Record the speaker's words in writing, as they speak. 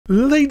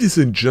Ladies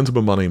and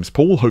gentlemen, my name's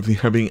Paul, hopefully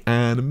having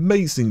an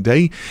amazing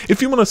day.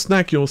 If you want to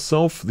snag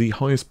yourself the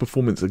highest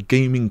performance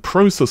gaming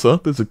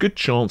processor, there's a good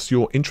chance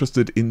you're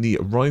interested in the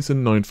Ryzen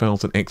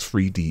 9000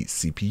 X3D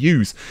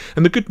CPUs.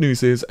 And the good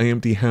news is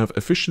AMD have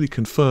officially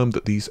confirmed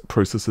that these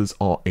processors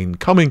are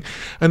incoming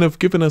and have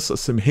given us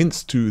some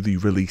hints to the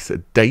release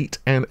date.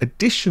 And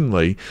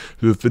additionally,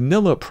 the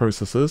vanilla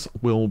processors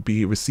will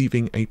be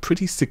receiving a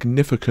pretty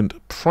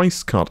significant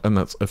price cut, and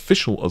that's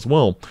official as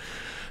well.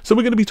 So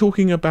we're going to be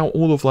talking about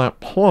all of that,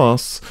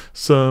 plus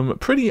some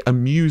pretty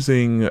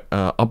amusing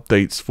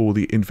updates for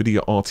the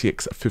Nvidia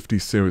RTX 50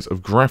 series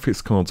of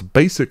graphics cards.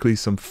 Basically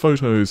some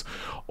photos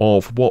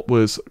of what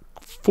was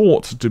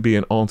thought to be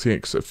an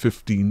RTX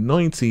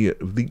 5090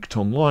 leaked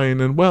online,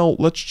 and well,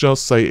 let's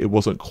just say it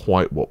wasn't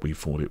quite what we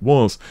thought it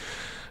was.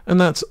 And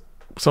that's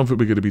something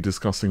we're going to be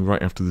discussing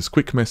right after this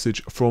quick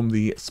message from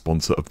the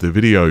sponsor of the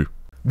video.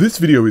 This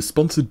video is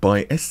sponsored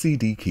by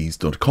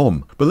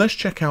SCDKeys.com, but let's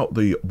check out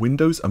the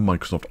Windows and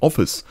Microsoft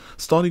Office,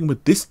 starting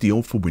with this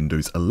deal for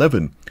Windows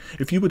 11.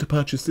 If you were to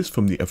purchase this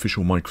from the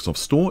official Microsoft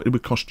store, it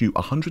would cost you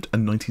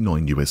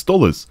 $199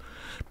 US.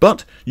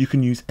 But you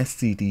can use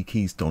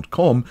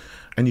SCDKeys.com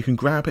and you can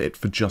grab it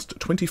for just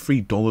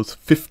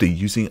 $23.50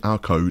 using our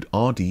code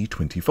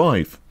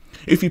RD25.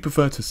 If you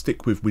prefer to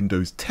stick with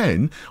Windows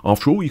 10,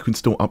 after all, you can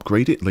still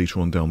upgrade it later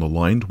on down the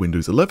line to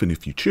Windows 11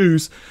 if you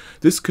choose.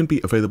 This can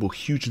be available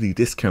hugely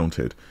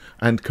discounted,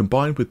 and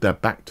combined with their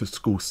back to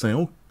school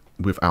sale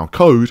with our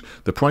code,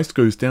 the price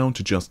goes down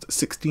to just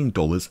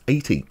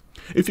 $16.80.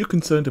 If you're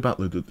concerned about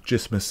the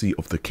legitimacy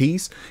of the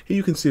keys, here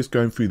you can see us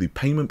going through the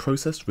payment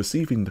process,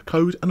 receiving the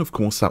code, and of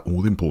course that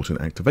all important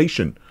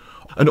activation.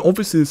 And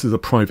obviously this is a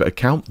private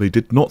account. They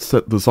did not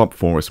set this up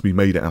for us. We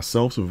made it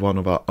ourselves with one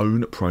of our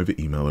own private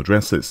email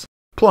addresses.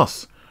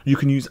 Plus, you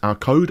can use our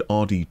code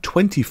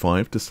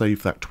RD25 to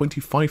save that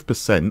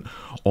 25%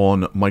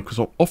 on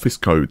Microsoft Office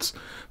codes.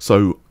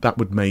 So that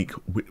would make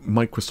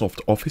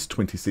Microsoft Office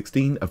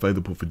 2016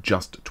 available for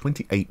just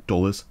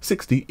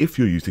 $28.60 if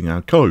you're using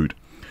our code.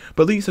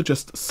 But these are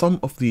just some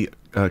of the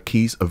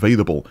keys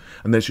available,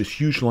 and there's a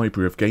huge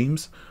library of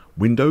games,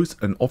 Windows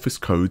and Office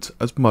codes,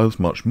 as well as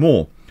much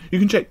more. You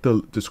can check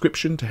the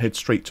description to head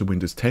straight to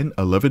Windows 10,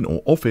 11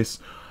 or Office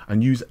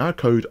and use our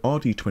code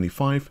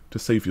RD25 to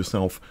save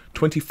yourself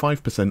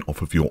 25%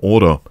 off of your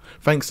order.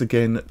 Thanks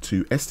again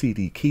to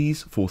STD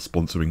Keys for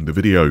sponsoring the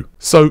video.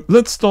 So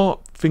let's start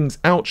things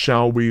out,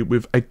 shall we,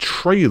 with a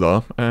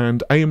trailer,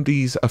 and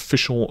AMD's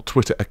official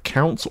Twitter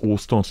accounts all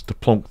started to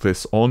plonk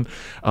this on.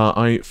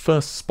 I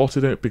first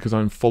spotted it because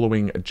I'm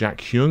following Jack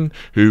Hyun,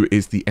 who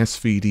is the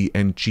SVD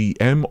and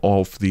GM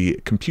of the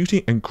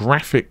Computing and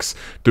Graphics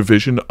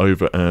division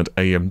over at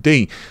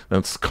AMD.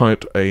 That's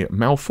quite a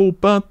mouthful,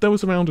 but there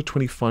was around a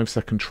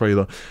 25-second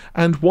trailer,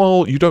 and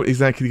while you don't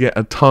exactly get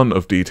a ton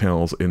of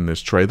details in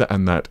this trailer,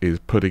 and that is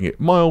putting it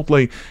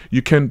mildly,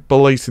 you can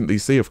blatantly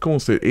see, of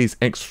course, it is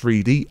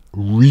X3D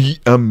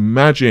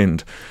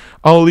reimagined.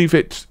 I'll leave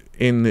it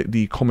in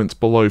the comments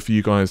below for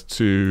you guys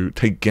to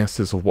take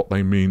guesses of what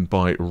they mean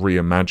by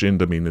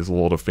reimagined. I mean, there's a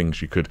lot of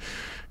things you could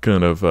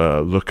kind of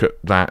look at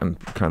that and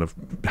kind of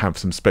have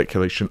some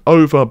speculation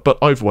over, but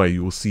either way,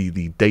 you will see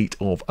the date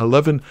of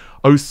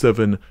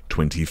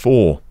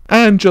 11/07/24.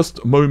 And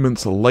just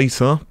moments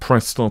later,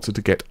 press started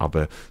to get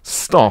other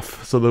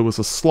stuff. So there was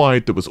a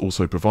slide that was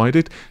also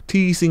provided,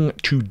 teasing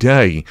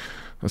today.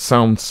 That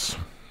sounds...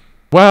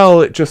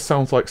 well, it just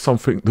sounds like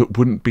something that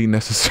wouldn't be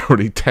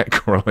necessarily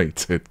tech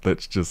related,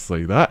 let's just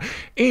say that.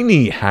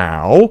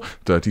 Anyhow,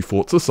 dirty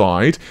thoughts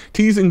aside,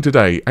 teasing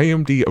today,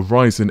 AMD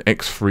Ryzen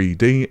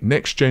X3D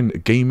next gen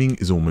gaming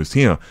is almost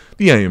here.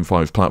 The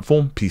AM5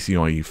 platform,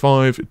 PCIe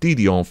 5,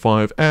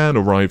 DDR5, and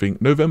arriving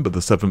November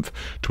the 7th,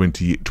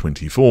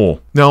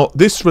 2024. Now,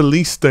 this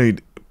release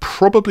date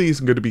probably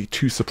isn't going to be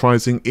too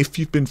surprising if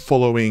you've been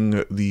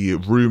following the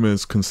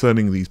rumors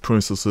concerning these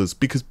processors,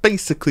 because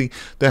basically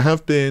there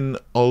have been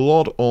a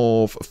lot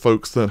of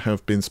folks that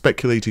have been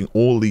speculating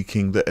or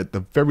leaking that at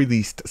the very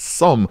least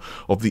some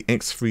of the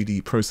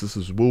X3D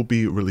processors will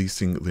be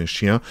releasing this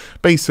year,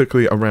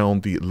 basically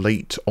around the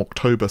late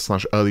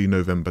October/early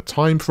November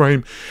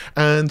timeframe.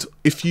 And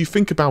if you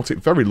think about it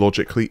very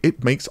logically,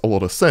 it makes a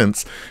lot of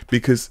sense,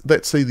 because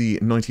let's say the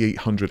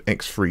 9800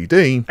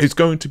 X3D is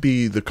going to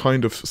be the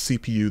kind of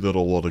CPU that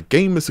a lot of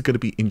gamers are going to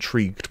be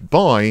intrigued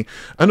by,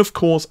 and of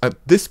course at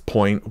this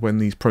point when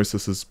these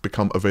processors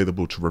become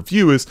available to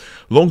reviewers,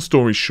 long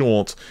story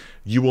short,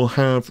 you will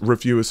have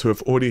reviewers who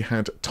have already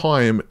had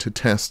time to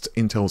test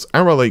Intel's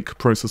Arrow Lake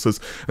processors,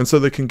 and so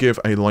they can give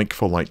a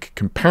like-for-like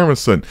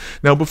comparison.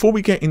 Now, before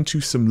we get into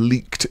some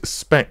leaked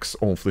specs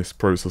of this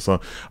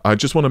processor, I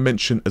just want to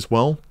mention as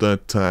well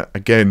that,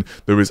 again,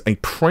 there is a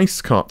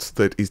price cut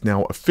that is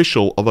now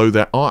official, although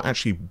there are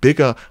actually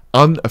bigger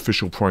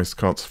unofficial price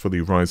cuts for the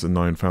Ryzen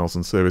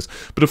 9000 series,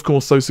 but of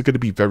course those are going to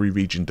be very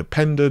region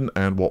dependent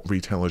and what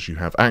retailers you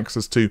have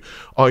access to,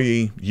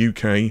 i.e.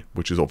 UK,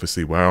 which is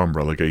obviously where I'm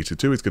relegated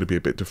to, is going to be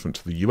a bit different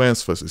to the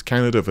US versus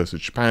Canada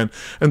versus Japan,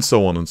 and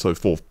so on and so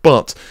forth.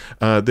 But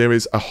there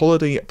is a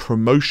holiday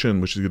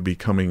promotion which is going to be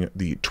coming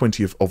the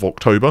 20th of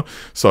October,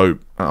 so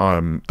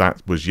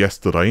That was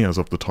yesterday as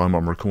of the time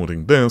I'm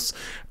recording this,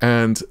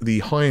 and the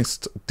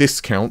highest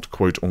discount,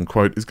 quote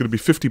unquote, is going to be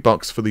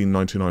 $50 for the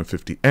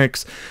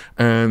 9950X,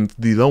 and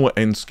the lower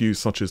end SKUs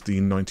such as the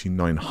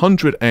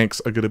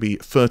 9900X are going to be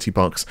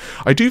 $30.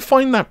 I do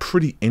find that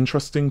pretty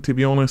interesting, to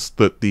be honest,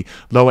 that the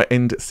lower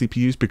end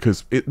CPUs,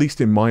 because at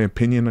least in my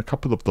opinion, a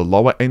couple of the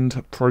lower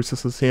end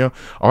processors here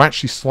are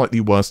actually slightly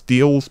worse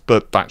deals,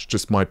 but that's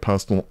just my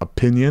personal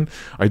opinion.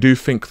 I do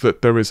think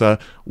that there is a,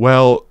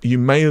 well, you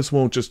may as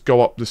well just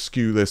go up the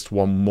SKU list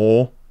one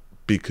more,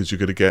 because you're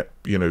going to get,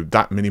 you know,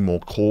 that many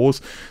more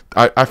cores.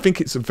 I think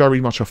it's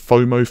very much a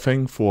FOMO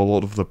thing for a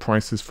lot of the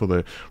prices for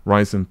the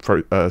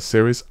Ryzen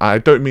series. I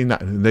don't mean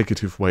that in a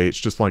negative way. It's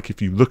just like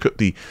if you look at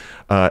the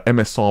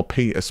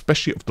MSRP,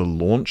 especially of the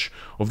launch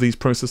of these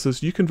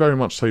processors, you can very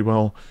much say,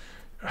 well,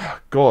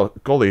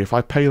 golly, if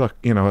I pay, like,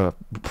 you know,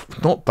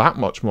 not that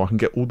much more, I can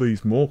get all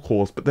these more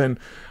cores, but then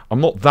I'm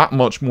not that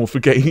much more for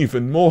getting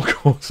even more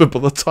cores. So by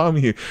the time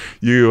you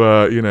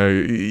know,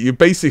 you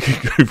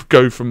basically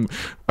go from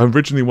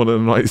originally wanting a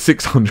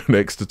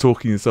 9600X to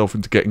talking yourself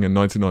into getting a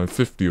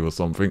 9950 or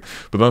something,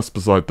 but that's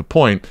beside the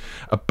point.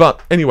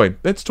 But anyway,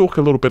 let's talk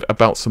a little bit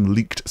about some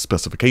leaked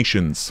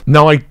specifications.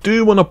 Now, I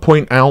do want to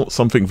point out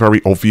something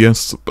very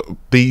obvious.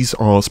 These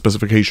are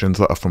specifications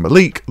that are from a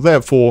leak,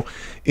 therefore,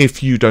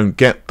 if you don't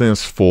get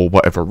this for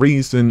whatever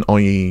reason,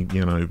 i.e.,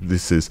 you know,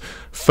 this is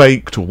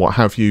faked or what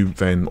have you,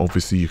 then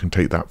obviously you can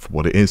take that for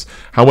what it is.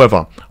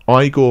 However,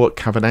 Igor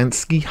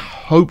Kavanansky,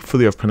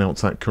 hopefully I've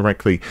pronounced that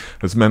correctly,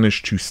 has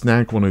managed to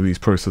snag one of these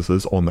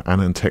processors on the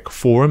AnandTech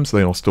forums.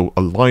 They are still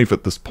alive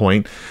at this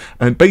point,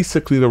 and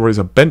basically there is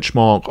a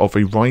benchmark of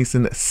a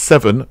Ryzen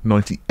 7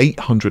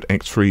 9800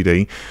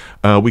 X3D.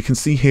 We can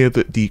see here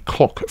that the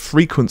clock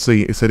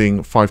frequency is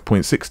hitting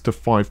 5.6 to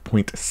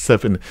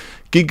 5.7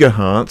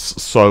 gigahertz,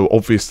 so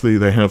obviously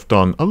they have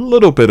done a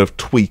little bit of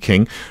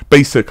tweaking.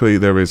 Basically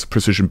there is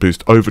precision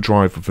boost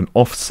overdrive with an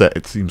offset,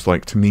 it seems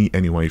like to me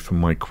anyway, from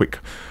my quick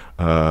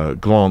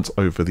glance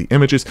over the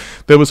images.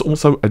 There was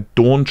also a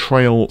Dawn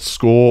Trail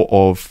score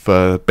of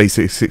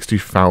basically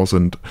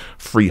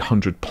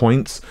 60,300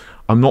 points.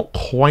 I'm not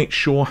quite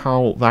sure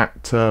how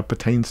that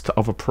pertains to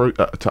other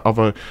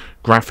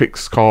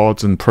graphics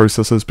cards and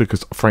processors,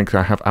 because frankly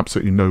I have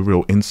absolutely no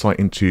real insight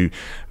into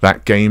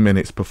that game and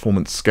its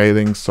performance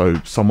scaling, so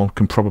someone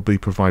can probably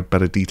provide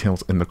better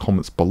details in the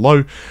comments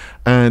below.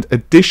 And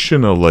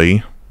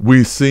additionally,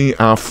 we see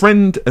our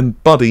friend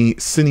and buddy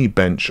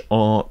Cinebench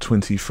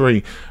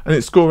R23, and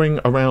it's scoring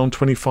around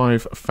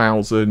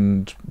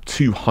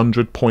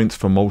 25,200 points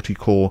for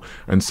multi-core,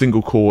 and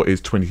single core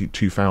is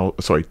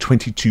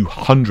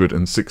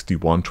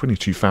 22,261,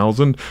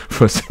 22,000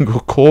 for a single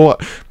core.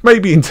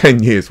 Maybe in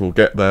 10 years we'll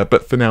get there,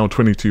 but for now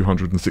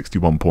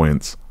 2261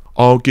 points.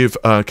 I'll give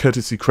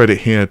courtesy credit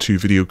here to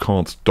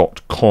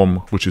videocards.com,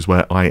 which is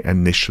where I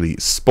initially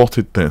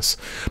spotted this.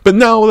 But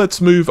now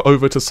let's move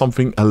over to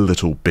something a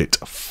little bit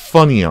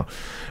funnier.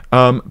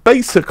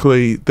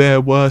 Basically, there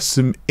were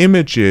some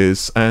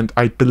images, and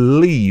I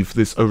believe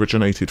this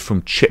originated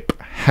from Chip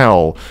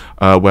Hell,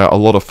 where a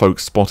lot of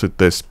folks spotted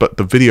this, but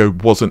the video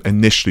wasn't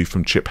initially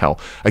from Chip Hell.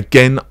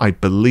 Again, I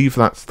believe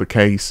that's the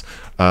case.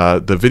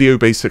 The video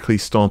basically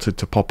started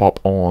to pop up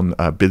on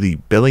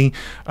Bilibili,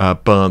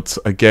 but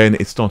again,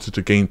 it started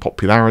to gain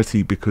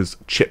popularity because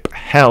Chip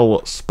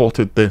Hell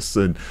spotted this,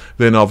 and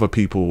then other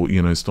people,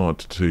 you know,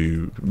 started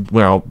to,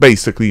 well,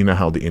 basically, you know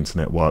how the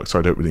internet works, so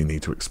I don't really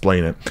need to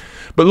explain it.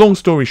 But long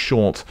story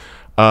short,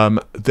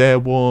 there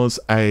was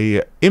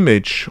a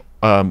image,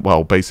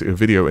 well, basically a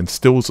video, and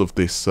stills of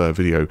this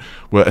video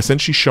were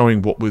essentially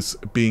showing what was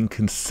being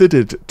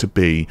considered to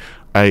be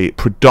a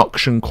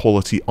production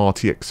quality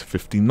RTX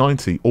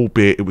 5090,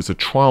 albeit it was a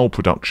trial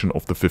production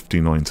of the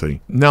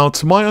 5090. Now,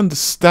 to my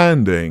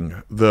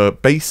understanding, the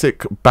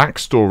basic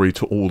backstory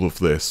to all of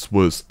this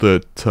was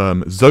that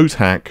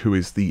ZOTAC, who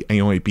is the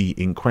AIB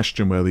in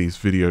question where these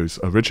videos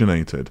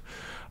originated,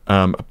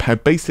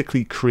 had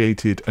basically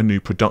created a new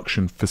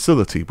production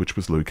facility which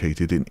was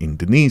located in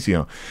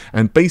Indonesia,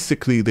 and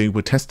basically they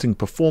were testing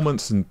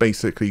performance and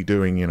basically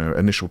doing, you know,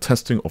 initial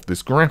testing of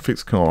this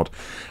graphics card.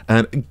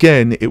 And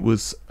again, it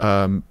was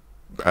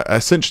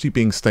essentially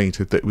being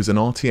stated that it was an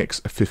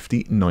RTX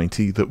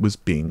 5090 that was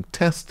being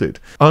tested.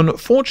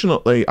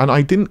 Unfortunately, and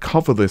I didn't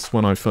cover this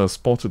when I first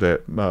spotted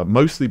it,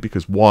 mostly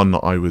because one,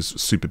 I was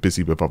super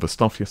busy with other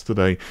stuff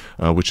yesterday,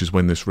 which is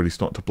when this really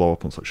started to blow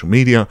up on social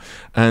media,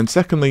 and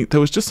secondly,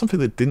 there was just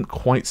something that didn't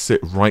quite sit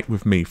right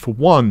with me. For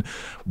one,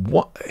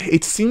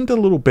 it seemed a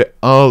little bit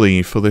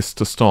early for this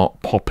to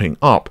start popping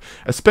up,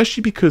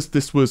 especially because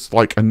this was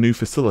like a new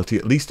facility,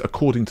 at least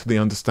according to the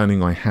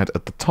understanding I had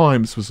at the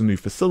time. This was a new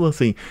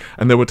facility,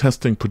 and they were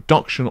testing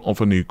production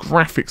of a new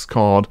graphics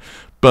card.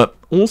 But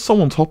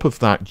also on top of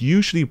that,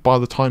 usually by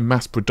the time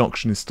mass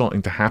production is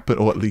starting to happen,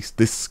 or at least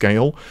this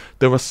scale,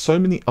 there are so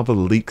many other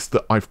leaks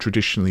that I've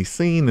traditionally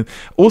seen. And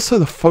also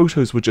the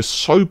photos were just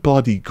so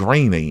bloody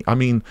grainy. I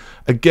mean,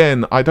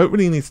 again, I don't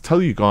really need to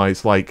tell you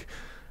guys, like,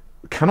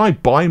 can I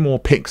buy more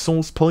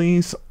pixels,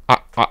 please?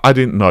 I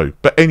didn't know.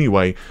 But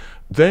anyway,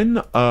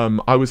 Then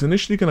I was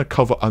initially going to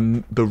cover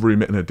the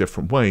rumor in a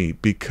different way,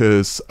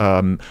 because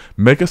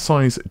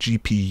Megasize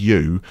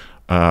GPU,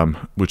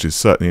 which is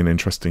certainly an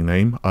interesting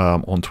name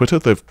on Twitter,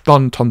 they've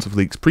done tons of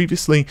leaks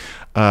previously,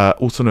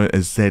 also known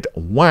as Z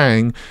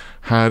Wang,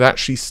 had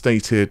actually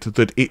stated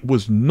that it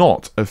was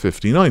not a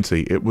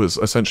 5090. It was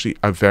essentially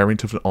a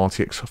variant of an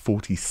RTX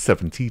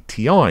 4070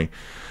 Ti.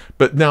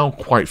 But now,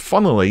 quite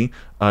funnily,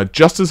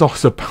 just as I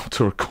was about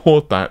to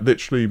record that,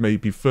 literally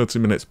maybe 30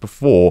 minutes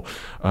before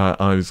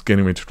I was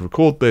getting ready to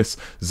record this,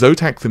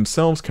 ZOTAC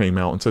themselves came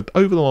out and said,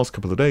 over the last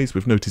couple of days,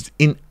 we've noticed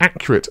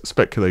inaccurate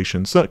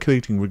speculation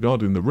circulating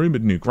regarding the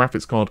rumoured new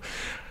graphics card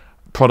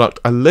product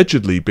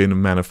allegedly being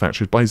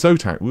manufactured by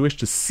ZOTAC. We wish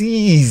to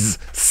seize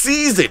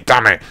it,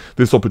 damn it,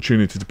 this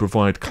opportunity to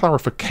provide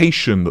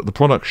clarification that the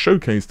product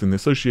showcased in the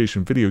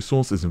association video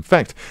source is in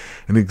fact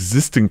an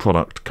existing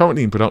product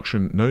currently in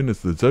production known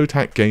as the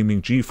ZOTAC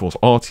Gaming GeForce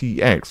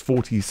RTX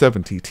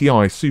 4070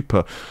 Ti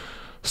Super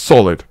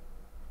Solid.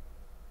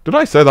 Did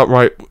I say that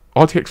right?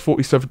 RTX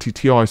 4070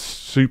 Ti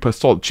Super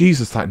Solid.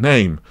 Jesus, that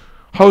name.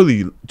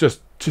 Holy,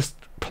 just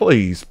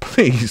please,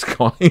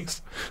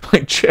 guys,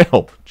 like,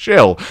 chill.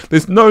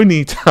 There's no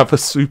need to have a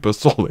super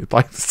solid,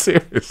 like,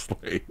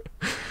 seriously.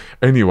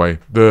 Anyway,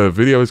 the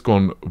video has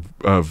gone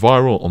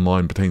viral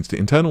online, pertains to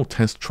internal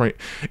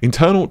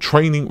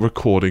training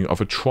recording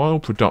of a trial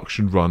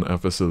production run at a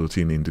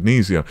facility in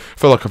Indonesia. I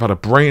feel like I've had a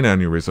brain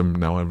aneurysm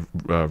now I've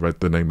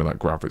read the name of that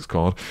graphics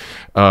card.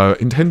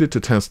 Intended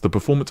to test the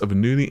performance of a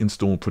newly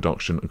installed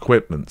production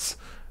equipment,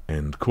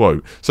 end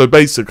quote. So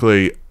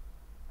basically,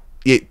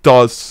 it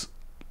does,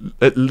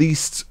 at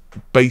least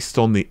based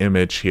on the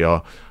image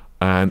here,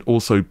 and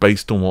also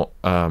based on what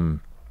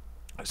Megasize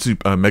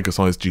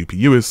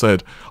GPU has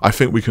said, I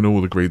think we can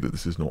all agree that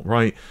this is not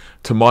right.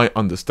 To my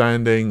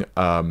understanding,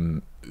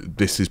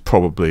 this is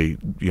probably,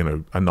 you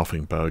know, a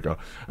nothing burger.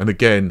 And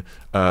again,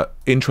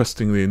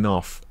 interestingly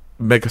enough,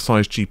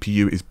 Megasize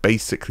GPU is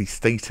basically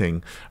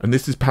stating, and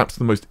this is perhaps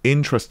the most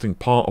interesting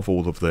part of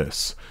all of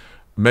this,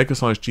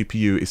 Megasize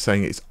GPU is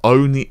saying it's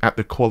only at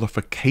the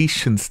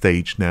qualification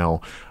stage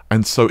now,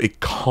 and so it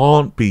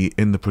can't be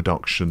in the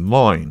production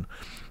line.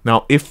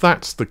 Now, if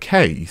that's the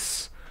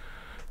case,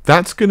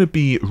 that's going to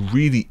be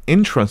really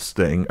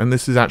interesting, and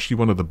this is actually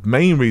one of the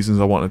main reasons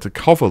I wanted to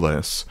cover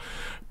this,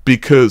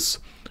 because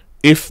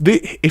if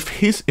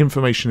his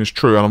information is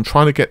true, and I'm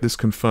trying to get this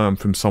confirmed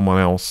from someone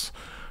else,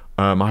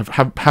 I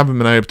haven't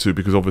been able to,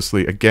 because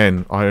obviously,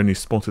 again, I only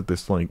spotted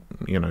this, like,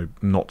 you know,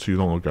 not too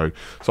long ago.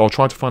 So I'll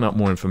try to find out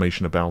more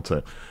information about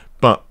it.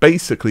 But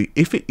basically,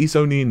 if it is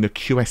only in the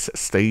QS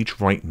stage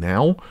right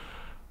now,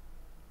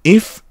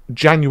 if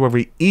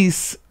January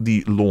is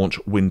the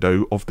launch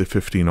window of the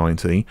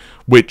 5090,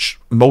 which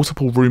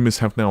multiple rumours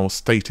have now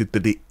stated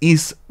that it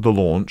is the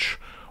launch,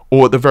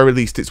 or at the very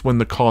least it's when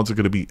the cards are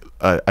going to be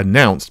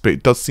announced, but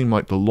it does seem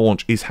like the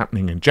launch is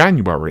happening in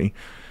January.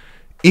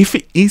 If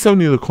it is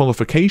only the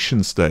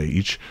qualification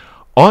stage,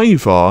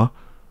 either,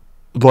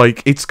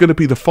 like, it's going to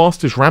be the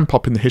fastest ramp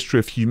up in the history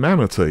of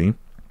humanity,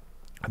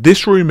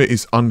 this rumour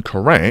is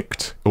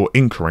incorrect,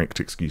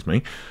 excuse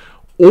me,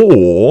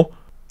 or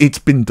it's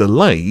been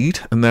delayed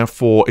and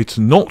therefore it's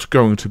not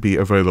going to be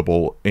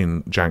available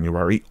in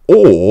January,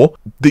 or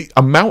the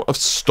amount of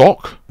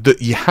stock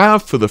that you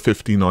have for the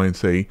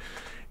 5090,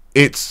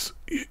 it's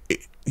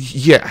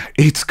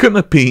going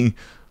to be,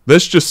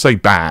 let's just say,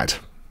 bad.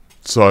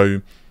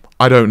 So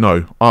I don't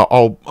know.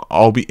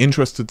 I'll be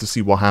interested to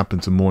see what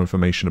happens and more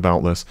information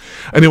about this.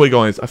 Anyway,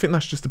 guys, I think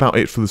that's just about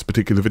it for this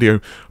particular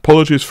video.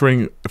 Apologies for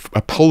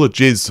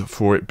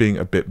it being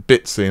a bit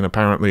bitsy, and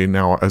apparently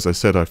now, as I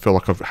said, I feel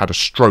like I've had a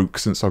stroke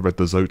since I read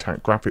the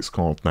ZOTAC graphics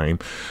card name.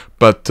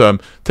 But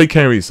take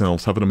care of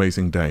yourselves. Have an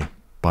amazing day.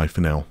 Bye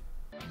for now.